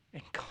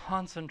and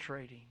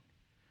concentrating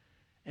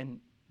and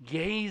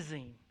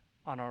gazing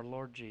on our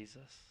Lord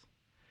Jesus,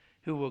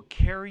 who will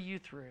carry you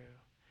through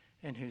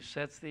and who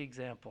sets the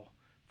example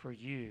for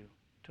you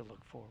to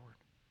look forward.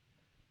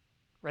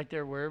 Right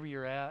there, wherever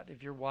you're at,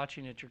 if you're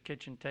watching at your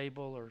kitchen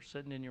table or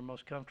sitting in your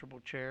most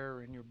comfortable chair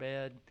or in your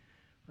bed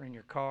or in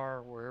your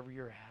car, wherever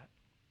you're at,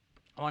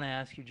 I want to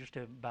ask you just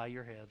to bow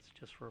your heads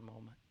just for a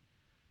moment.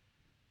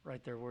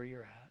 Right there where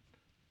you're at.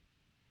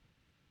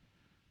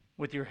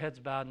 With your heads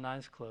bowed and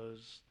eyes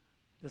closed,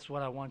 this is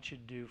what I want you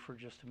to do for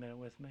just a minute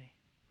with me.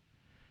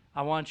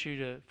 I want you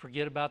to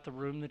forget about the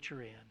room that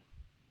you're in.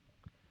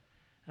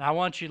 And I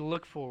want you to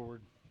look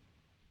forward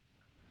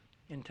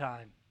in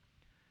time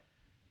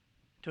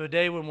to a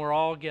day when we're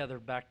all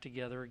gathered back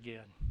together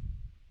again.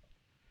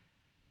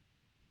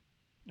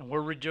 And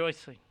we're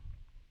rejoicing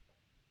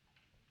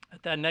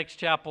at that next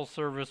chapel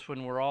service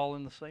when we're all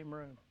in the same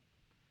room.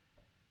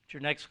 At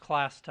your next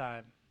class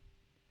time,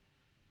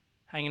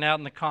 hanging out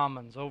in the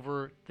commons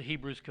over at the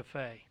Hebrews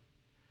Cafe,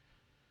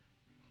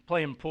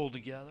 playing pool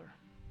together.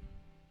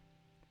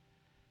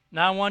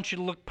 Now I want you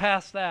to look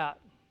past that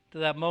to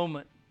that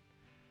moment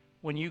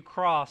when you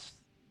cross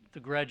the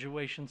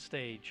graduation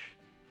stage.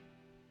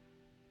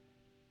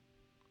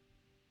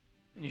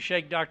 And you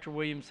shake Dr.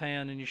 Williams'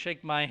 hand, and you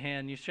shake my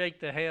hand, you shake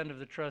the hand of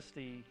the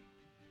trustee,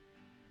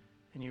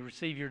 and you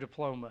receive your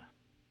diploma.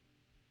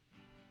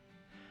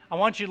 I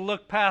want you to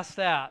look past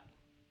that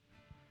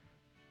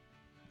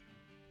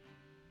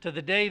to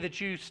the day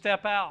that you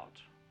step out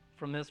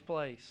from this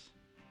place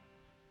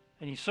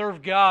and you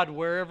serve God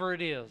wherever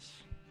it is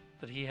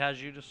that He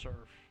has you to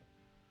serve.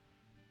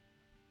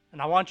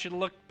 And I want you to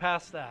look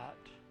past that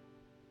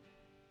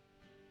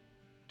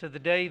to the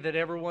day that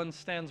everyone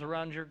stands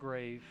around your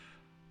grave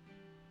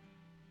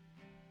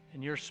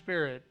and your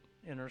spirit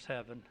enters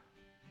heaven.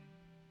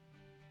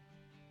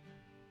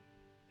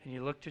 And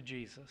you look to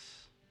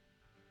Jesus.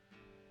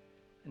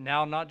 And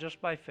now not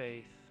just by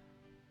faith,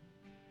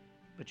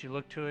 but you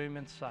look to Him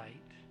in sight.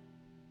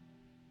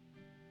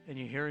 And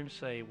you hear Him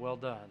say, "Well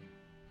done,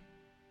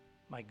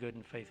 my good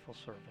and faithful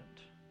servant.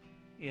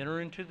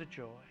 Enter into the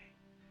joy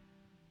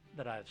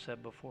that I have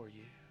set before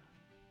you."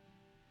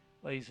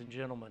 Ladies and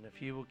gentlemen,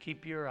 if you will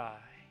keep your eye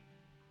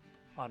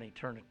on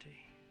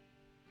eternity,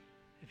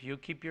 if you'll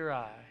keep your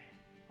eye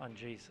on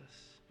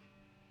Jesus,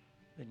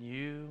 then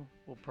you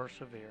will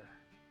persevere.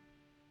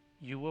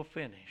 You will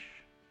finish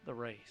the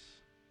race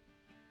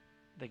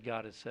that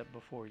God has set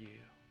before you,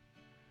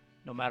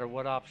 no matter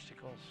what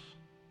obstacles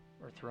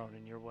are thrown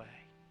in your way.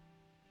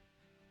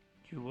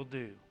 You will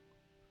do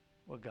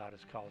what God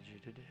has called you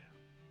to do.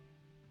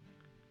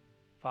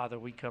 Father,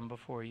 we come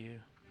before you.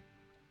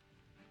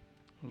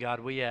 God,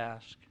 we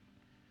ask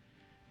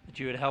that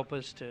you would help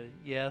us to,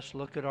 yes,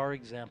 look at our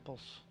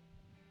examples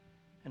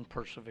and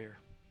persevere.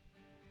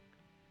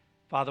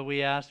 Father,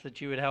 we ask that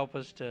you would help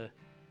us to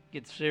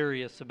get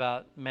serious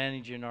about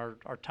managing our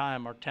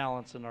time, our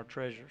talents, and our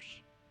treasures.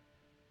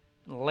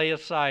 And lay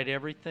aside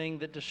everything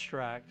that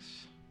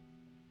distracts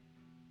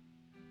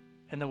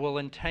and that will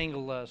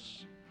entangle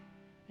us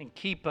and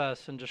keep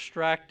us and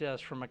distract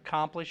us from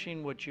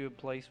accomplishing what you have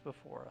placed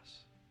before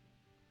us.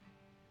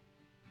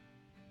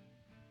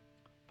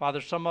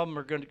 Father, some of them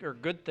are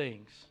good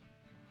things,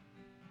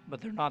 but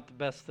they're not the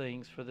best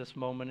things for this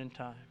moment in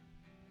time.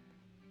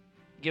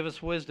 Give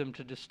us wisdom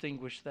to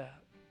distinguish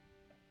that.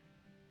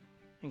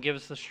 And give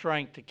us the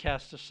strength to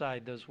cast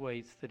aside those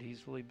weights that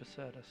easily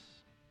beset us.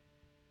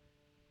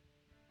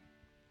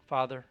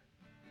 Father,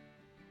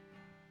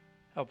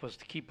 help us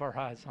to keep our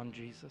eyes on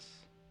Jesus.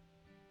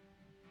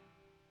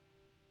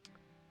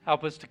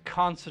 Help us to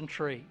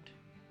concentrate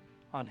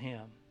on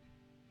Him.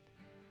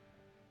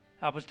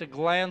 Help us to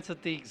glance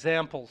at the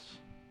examples,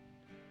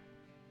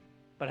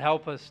 but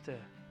help us to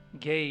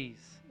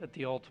gaze at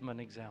the ultimate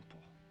example.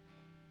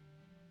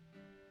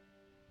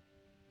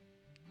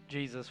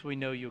 Jesus, we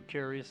know you'll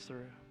carry us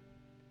through.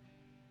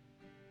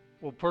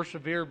 We'll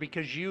persevere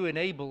because you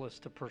enable us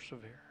to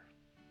persevere.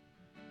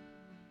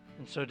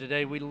 And so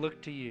today we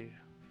look to you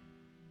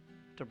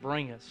to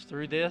bring us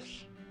through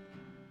this,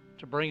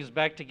 to bring us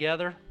back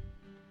together,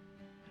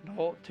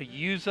 and to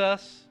use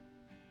us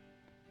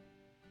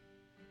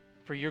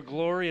for your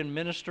glory and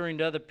ministering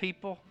to other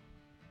people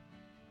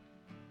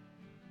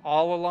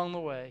all along the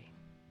way.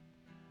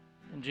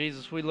 And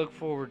Jesus, we look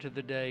forward to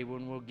the day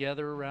when we'll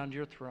gather around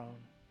your throne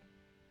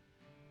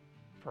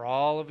for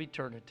all of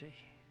eternity,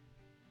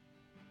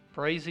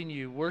 praising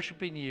you,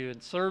 worshiping you,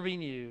 and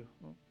serving you,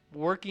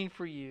 working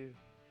for you,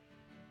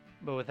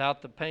 but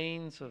without the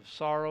pains of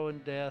sorrow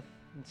and death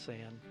and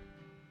sin.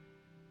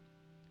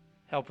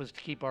 Help us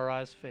to keep our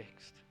eyes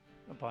fixed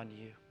upon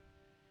you.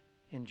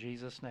 In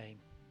Jesus' name,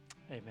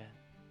 amen.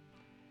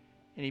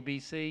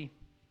 NEBC,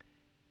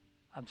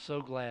 I'm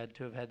so glad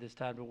to have had this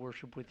time to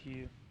worship with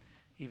you,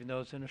 even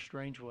though it's in a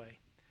strange way.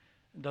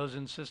 And those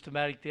in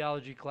systematic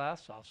theology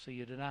class, I'll see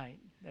you tonight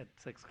at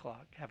 6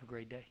 o'clock. Have a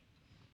great day.